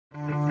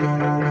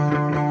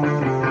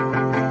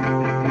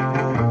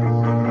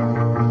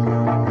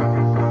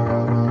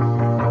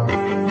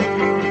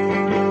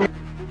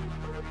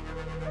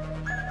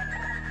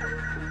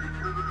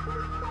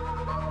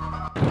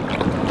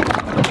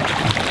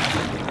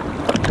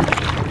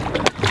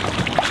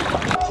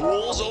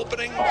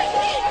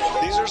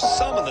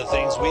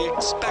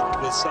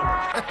summer.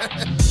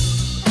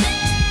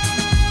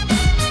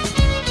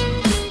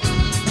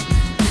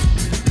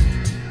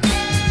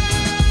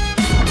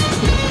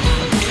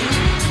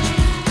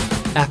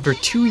 After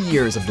 2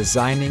 years of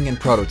designing and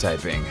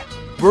prototyping,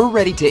 we're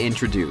ready to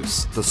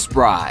introduce the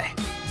Spry.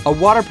 A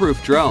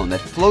waterproof drone that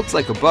floats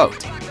like a boat,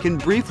 can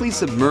briefly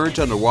submerge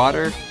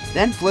underwater,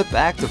 then flip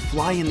back to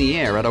fly in the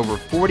air at over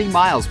 40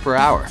 miles per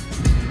hour.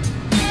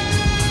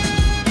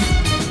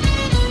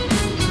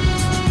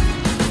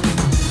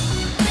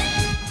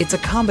 It's a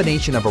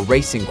combination of a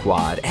racing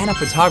quad and a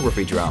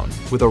photography drone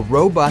with a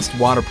robust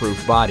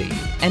waterproof body.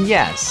 And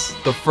yes,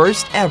 the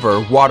first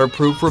ever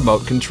waterproof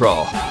remote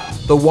control.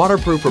 The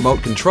waterproof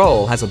remote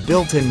control has a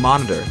built-in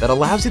monitor that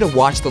allows you to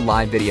watch the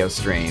live video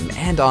stream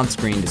and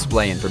on-screen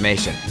display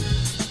information.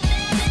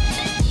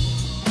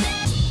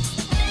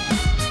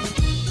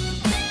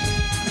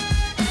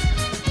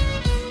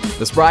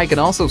 The Spry can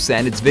also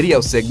send its video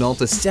signal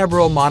to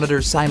several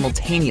monitors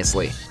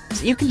simultaneously,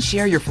 so you can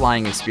share your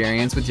flying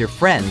experience with your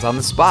friends on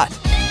the spot.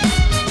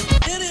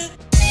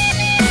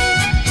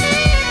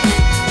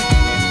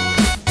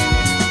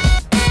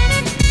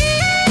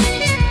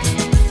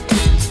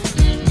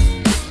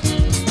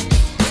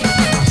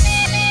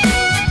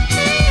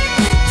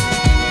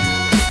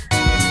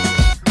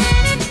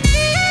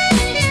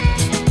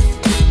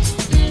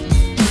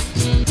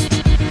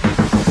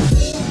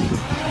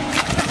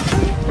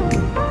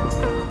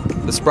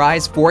 The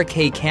Spry's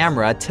 4K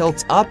camera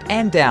tilts up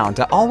and down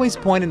to always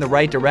point in the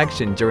right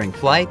direction during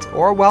flight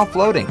or while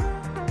floating.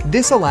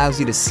 This allows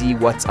you to see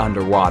what's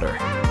underwater.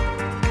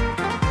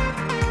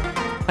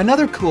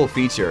 Another cool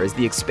feature is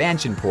the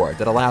expansion port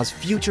that allows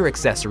future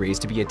accessories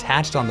to be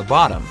attached on the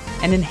bottom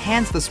and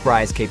enhance the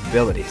Spry's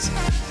capabilities.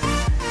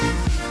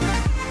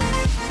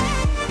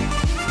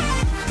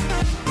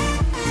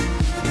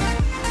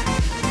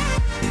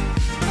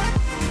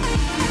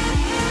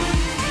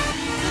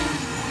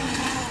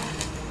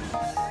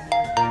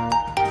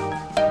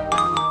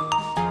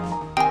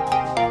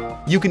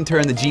 You can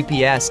turn the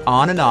GPS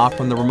on and off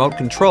from the remote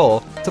control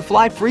to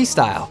fly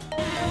freestyle,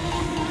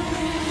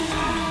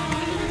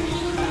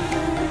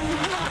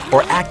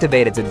 or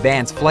activate its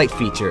advanced flight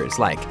features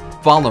like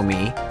Follow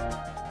Me,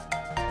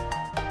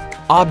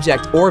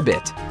 Object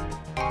Orbit,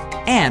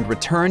 and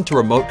Return to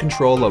Remote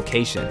Control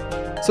Location,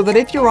 so that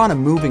if you're on a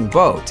moving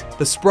boat,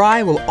 the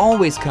Spry will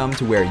always come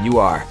to where you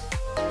are.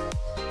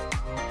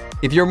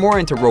 If you're more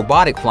into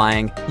robotic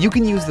flying, you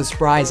can use the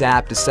Spry's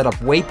app to set up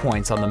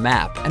waypoints on the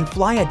map and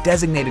fly a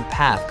designated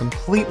path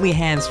completely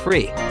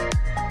hands-free.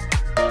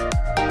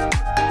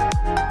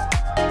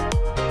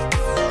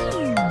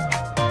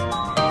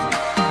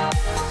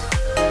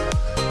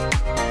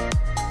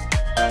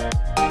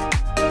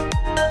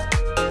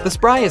 The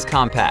Spry is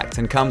compact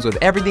and comes with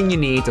everything you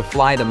need to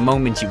fly the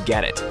moment you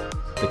get it: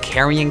 the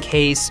carrying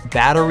case,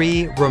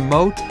 battery,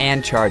 remote,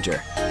 and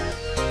charger.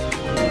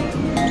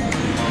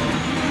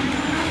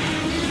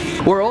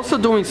 We're also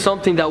doing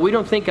something that we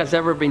don't think has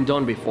ever been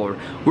done before.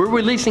 We're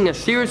releasing a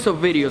series of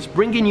videos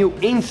bringing you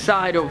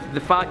inside of the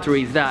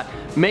factories that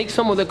make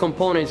some of the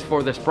components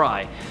for the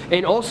Spry,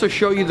 and also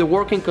show you the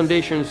working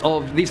conditions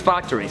of these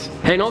factories,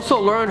 and also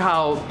learn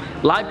how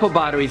LiPo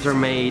batteries are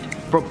made,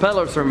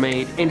 propellers are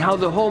made, and how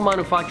the whole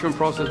manufacturing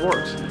process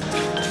works.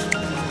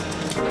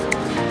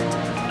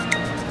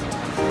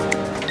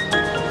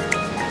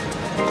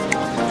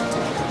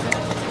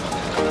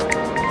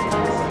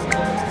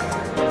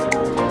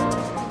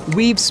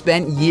 We've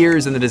spent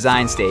years in the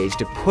design stage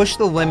to push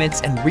the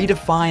limits and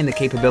redefine the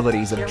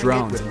capabilities of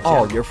drones and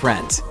all your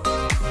friends.